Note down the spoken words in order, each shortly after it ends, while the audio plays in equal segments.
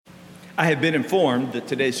I have been informed that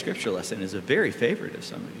today's scripture lesson is a very favorite of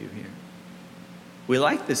some of you here. We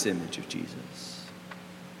like this image of Jesus.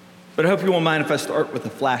 But I hope you won't mind if I start with a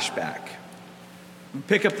flashback.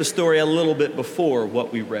 Pick up the story a little bit before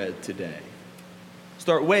what we read today.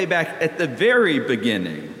 Start way back at the very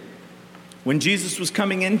beginning, when Jesus was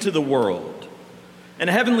coming into the world, and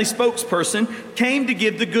a heavenly spokesperson came to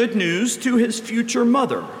give the good news to his future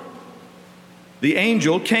mother. The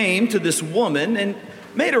angel came to this woman and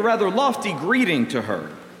made a rather lofty greeting to her.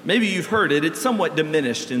 Maybe you've heard it. It's somewhat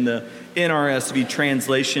diminished in the NRSV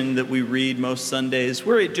translation that we read most Sundays,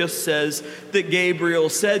 where it just says that Gabriel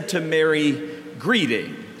said to Mary,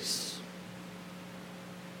 "Greetings."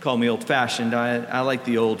 Call me old-fashioned. I like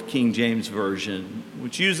the old King James Version,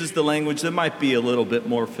 which uses the language that might be a little bit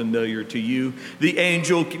more familiar to you. The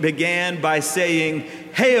angel began by saying,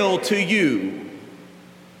 "Hail to you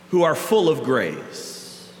who are full of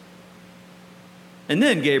grace." And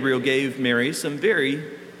then Gabriel gave Mary some very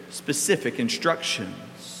specific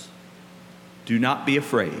instructions. Do not be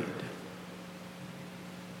afraid.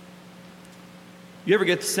 You ever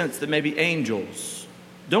get the sense that maybe angels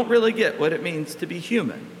don't really get what it means to be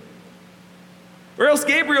human? Or else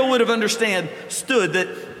Gabriel would have understood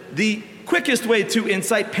that the quickest way to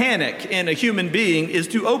incite panic in a human being is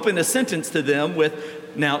to open a sentence to them with,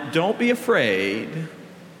 "Now, don't be afraid."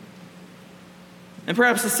 And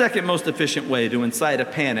perhaps the second most efficient way to incite a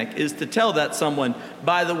panic is to tell that someone,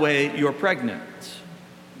 "By the way, you're pregnant."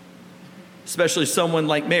 Especially someone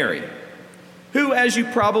like Mary, who, as you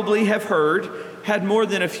probably have heard, had more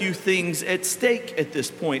than a few things at stake at this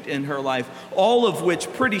point in her life, all of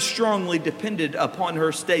which pretty strongly depended upon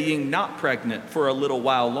her staying not pregnant for a little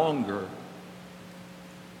while longer.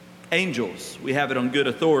 Angels, we have it on good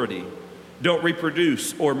authority, don't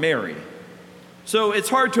reproduce or marry. So it's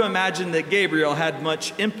hard to imagine that Gabriel had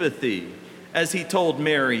much empathy as he told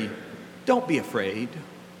Mary, "Don't be afraid."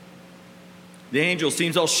 The angel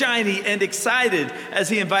seems all shiny and excited as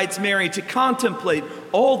he invites Mary to contemplate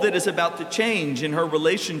all that is about to change in her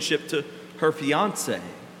relationship to her fiancé,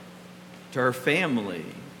 to her family,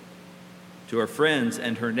 to her friends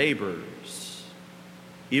and her neighbors,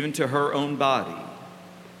 even to her own body.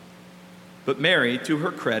 But Mary, to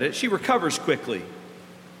her credit, she recovers quickly.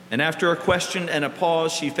 And after a question and a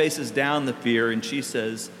pause, she faces down the fear and she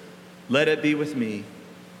says, "Let it be with me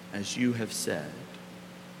as you have said."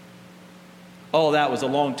 All that was a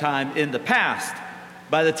long time in the past.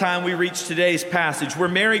 By the time we reach today's passage, where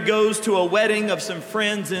Mary goes to a wedding of some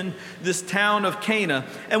friends in this town of Cana,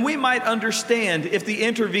 and we might understand if the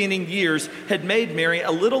intervening years had made Mary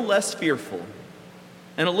a little less fearful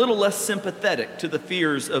and a little less sympathetic to the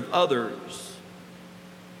fears of others.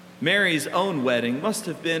 Mary's own wedding must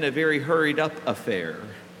have been a very hurried up affair,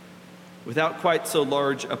 without quite so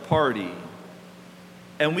large a party.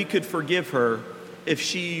 And we could forgive her if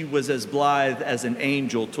she was as blithe as an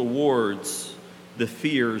angel towards the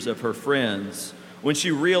fears of her friends. When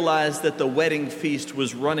she realized that the wedding feast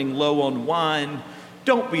was running low on wine,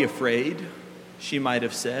 "Don't be afraid," she might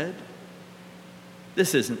have said.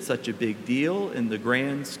 "This isn't such a big deal in the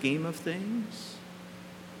grand scheme of things."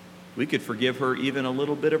 We could forgive her even a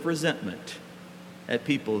little bit of resentment at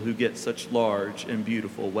people who get such large and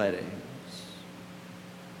beautiful weddings.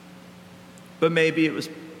 But maybe it was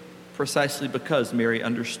precisely because Mary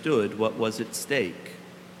understood what was at stake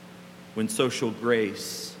when social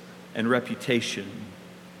grace and reputation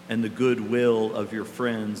and the goodwill of your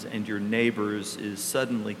friends and your neighbors is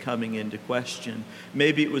suddenly coming into question.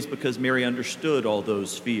 Maybe it was because Mary understood all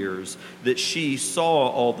those fears, that she saw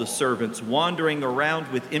all the servants wandering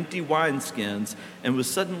around with empty wineskins and was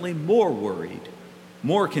suddenly more worried,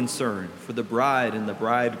 more concerned for the bride and the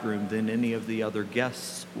bridegroom than any of the other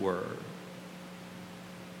guests were.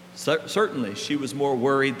 Certainly, she was more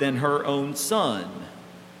worried than her own son,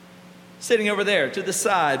 sitting over there to the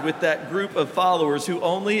side with that group of followers who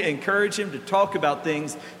only encourage him to talk about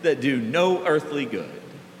things that do no earthly good.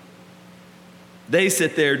 They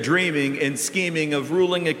sit there dreaming and scheming of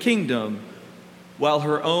ruling a kingdom, while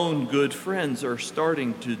her own good friends are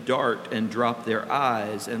starting to dart and drop their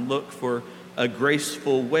eyes and look for a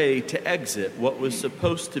graceful way to exit what was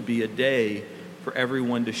supposed to be a day for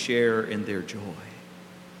everyone to share in their joy.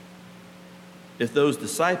 If those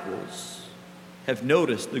disciples have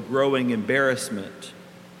noticed the growing embarrassment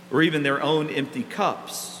or even their own empty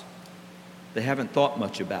cups, they haven't thought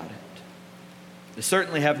much about it. They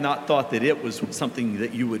certainly have not thought that it was something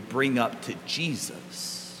that you would bring up to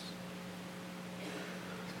Jesus.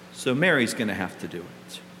 So Mary's going to have to do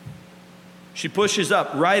it. She pushes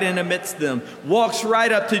up right in amidst them, walks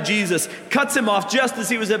right up to Jesus, cuts him off just as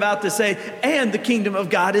he was about to say, "And the kingdom of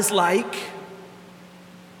God is like."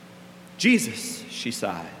 Jesus, she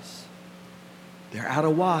sighs, they're out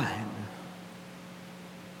of wine.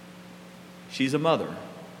 She's a mother,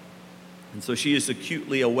 and so she is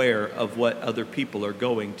acutely aware of what other people are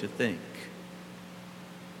going to think.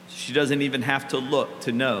 She doesn't even have to look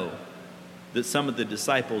to know that some of the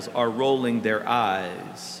disciples are rolling their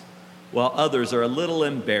eyes while others are a little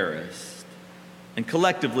embarrassed. And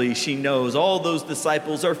collectively, she knows all those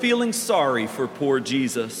disciples are feeling sorry for poor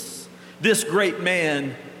Jesus, this great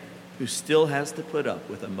man who still has to put up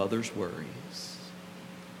with a mother's worries.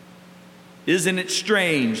 Isn't it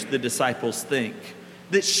strange, the disciples think,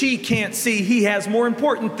 that she can't see he has more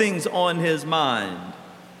important things on his mind?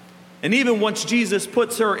 And even once Jesus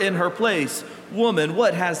puts her in her place, woman,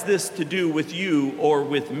 what has this to do with you or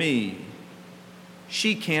with me?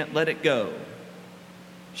 She can't let it go.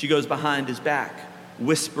 She goes behind his back,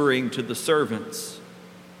 whispering to the servants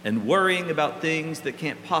and worrying about things that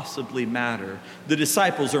can't possibly matter. The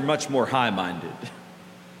disciples are much more high-minded.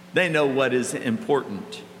 They know what is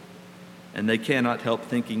important, and they cannot help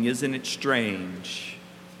thinking, isn't it strange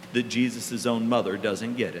that Jesus' own mother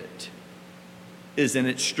doesn't get it? Isn't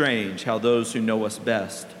it strange how those who know us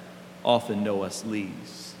best often know us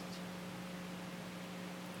least?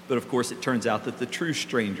 But of course, it turns out that the true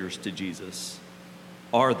strangers to Jesus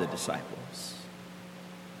are the disciples,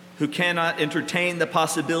 who cannot entertain the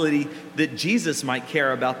possibility that Jesus might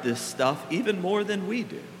care about this stuff even more than we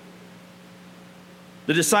do.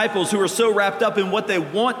 The disciples who are so wrapped up in what they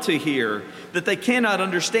want to hear that they cannot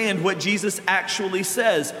understand what Jesus actually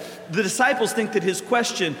says. The disciples think that his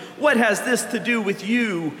question, what has this to do with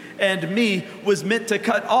you and me, was meant to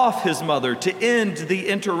cut off his mother, to end the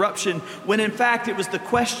interruption, when in fact it was the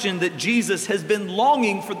question that Jesus has been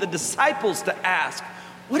longing for the disciples to ask.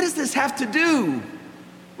 What does this have to do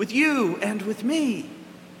with you and with me?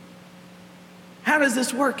 How does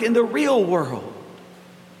this work in the real world?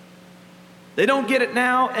 They don't get it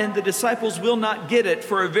now, and the disciples will not get it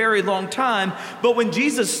for a very long time. But when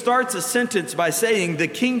Jesus starts a sentence by saying, the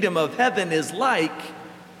kingdom of heaven is like,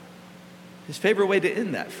 his favorite way to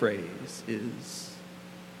end that phrase is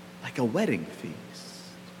like a wedding feast.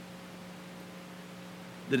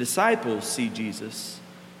 The disciples see Jesus,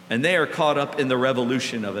 and they are caught up in the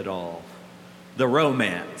revolution of it all, the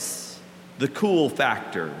romance, the cool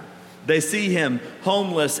factor. They see him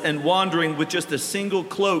homeless and wandering with just a single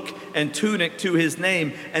cloak and tunic to his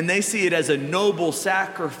name, and they see it as a noble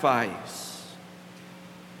sacrifice.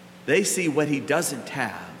 They see what he doesn't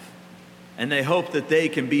have, and they hope that they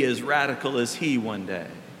can be as radical as he one day.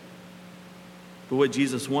 But what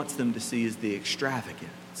Jesus wants them to see is the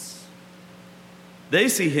extravagance. They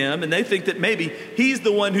see him, and they think that maybe he's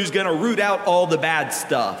the one who's going to root out all the bad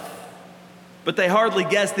stuff. But they hardly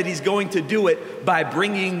guess that he's going to do it by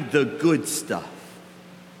bringing the good stuff.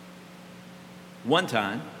 One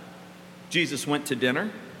time, Jesus went to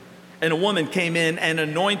dinner, and a woman came in and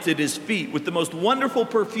anointed his feet with the most wonderful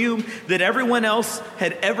perfume that everyone else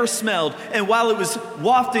had ever smelled. And while it was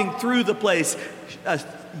wafting through the place, a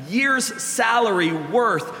year's salary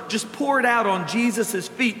worth just poured out on Jesus'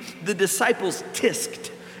 feet. The disciples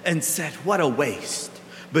tisked and said, "What a waste."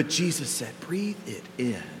 But Jesus said, "Breathe it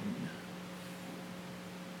in."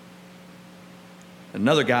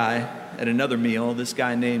 Another guy at another meal, this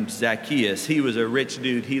guy named Zacchaeus, he was a rich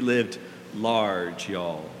dude. He lived large,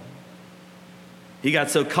 y'all. He got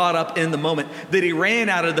so caught up in the moment that he ran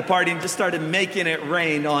out of the party and just started making it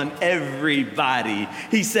rain on everybody.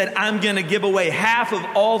 He said, "I'm going to give away half of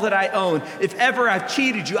all that I own. If ever I've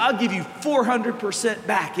cheated you, I'll give you 400%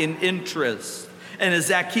 back in interest." And as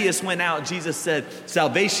Zacchaeus went out, Jesus said,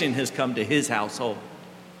 salvation has come to his household.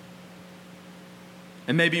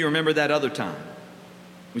 And maybe you remember that other time.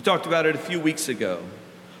 We talked about it a few weeks ago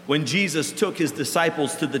when Jesus took his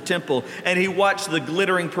disciples to the temple and he watched the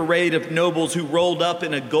glittering parade of nobles who rolled up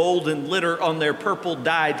in a golden litter on their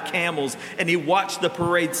purple-dyed camels, and he watched the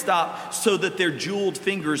parade stop so that their jeweled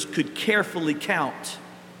fingers could carefully count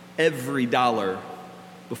every dollar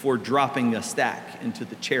before dropping a stack into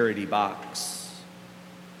the charity box.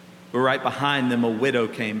 But right behind them, a widow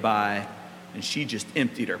came by, and she just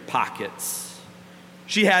emptied her pockets.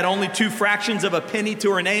 She had only 2 fractions of a penny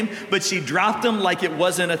to her name, but she dropped them like it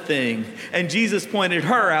wasn't a thing. And Jesus pointed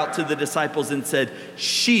her out to the disciples and said,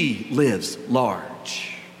 "She lives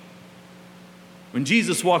large." When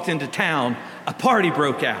Jesus walked into town, a party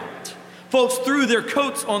broke out. Folks threw their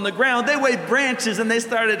coats on the ground. They waved branches and they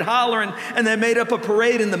started hollering, and they made up a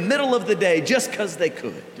parade in the middle of the day just because they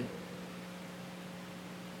could.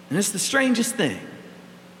 And it's the strangest thing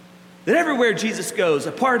that everywhere Jesus goes,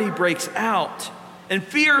 a party breaks out. And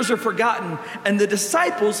fears are forgotten, and the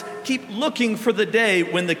disciples keep looking for the day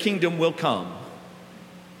when the kingdom will come.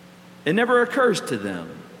 It never occurs to them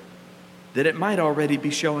that it might already be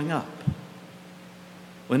showing up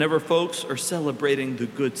whenever folks are celebrating the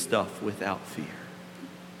good stuff without fear.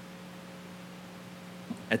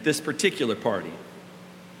 At this particular party,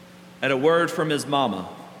 at a word from his mama,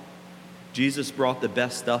 Jesus brought the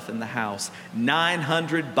best stuff in the house,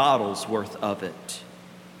 900 bottles worth of it,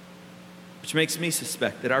 which makes me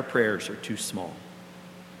suspect that our prayers are too small.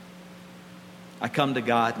 I come to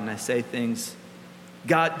God and I say things,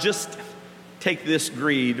 God, just take this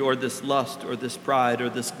greed or this lust or this pride or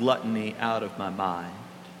this gluttony out of my mind.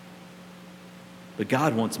 But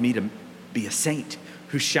God wants me to be a saint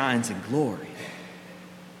who shines in glory.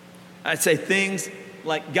 I say things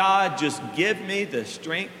like, God, just give me the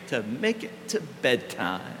strength to make it to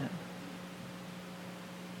bedtime.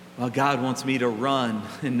 Well, God wants me to run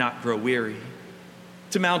and not grow weary,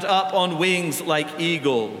 to mount up on wings like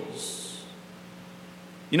eagles.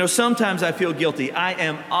 You know, sometimes I feel guilty. I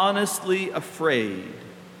am honestly afraid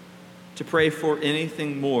to pray for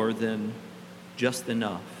anything more than just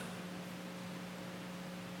enough.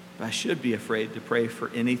 But I should be afraid to pray for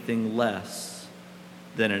anything less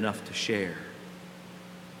than enough to share.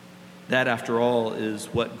 That, after all, is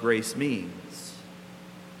what grace means.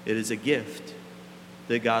 It is a gift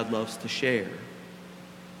that God loves to share.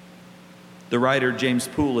 The writer James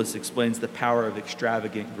Poulos explains the power of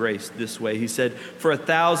extravagant grace this way. He said, for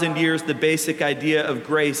 1,000 years, the basic idea of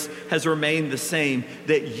grace has remained the same,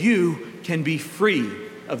 that you can be free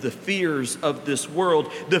of the fears of this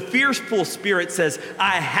world. The fearful spirit says,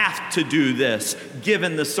 I have to do this,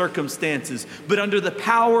 given the circumstances. But under the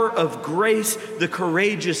power of grace, the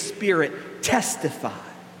courageous spirit testifies.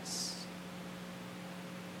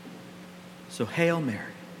 So, Hail Mary,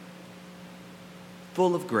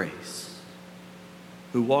 full of grace,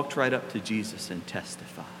 who walked right up to Jesus and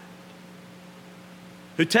testified.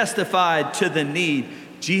 Who testified to the need,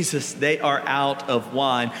 Jesus, they are out of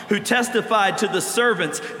wine. Who testified to the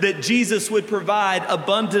servants that Jesus would provide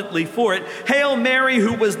abundantly for it. Hail Mary,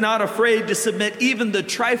 who was not afraid to submit even the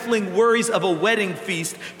trifling worries of a wedding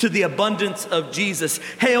feast to the abundance of Jesus.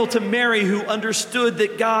 Hail to Mary, who understood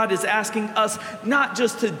that God is asking us not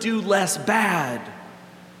just to do less bad,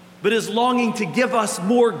 but is longing to give us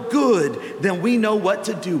more good than we know what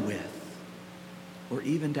to do with or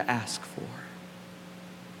even to ask for.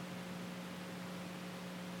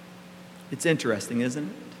 It's interesting, isn't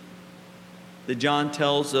it? That John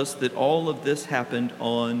tells us that all of this happened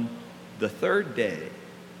on the third day.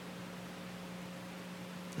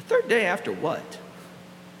 The third day after what?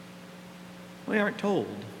 We aren't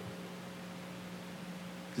told.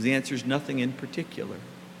 Because the answer is nothing in particular.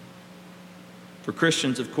 For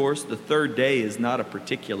Christians, of course, the third day is not a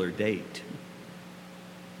particular date.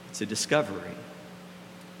 It's a discovery.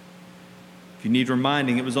 If you need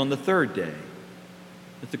reminding, it was on the third day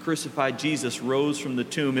that the crucified Jesus rose from the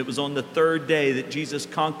tomb. It was on the third day that Jesus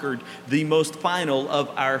conquered the most final of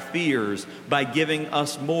our fears by giving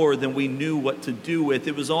us more than we knew what to do with.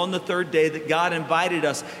 It was on the third day that God invited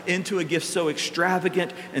us into a gift so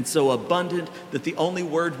extravagant and so abundant that the only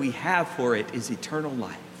word we have for it is eternal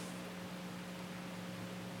life.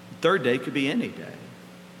 The third day could be any day.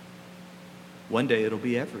 One day it'll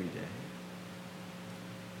be every day.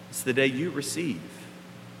 It's the day you receive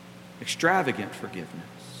extravagant forgiveness,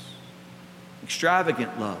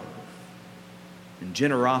 extravagant love, and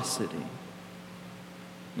generosity.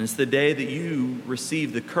 And it's the day that you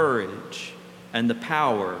receive the courage and the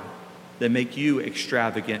power that make you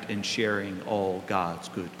extravagant in sharing all God's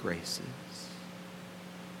good graces.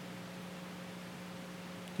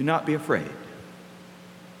 Do not be afraid.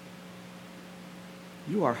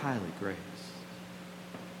 You are highly graced.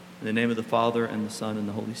 In the name of the Father, and the Son, and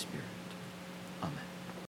the Holy Spirit.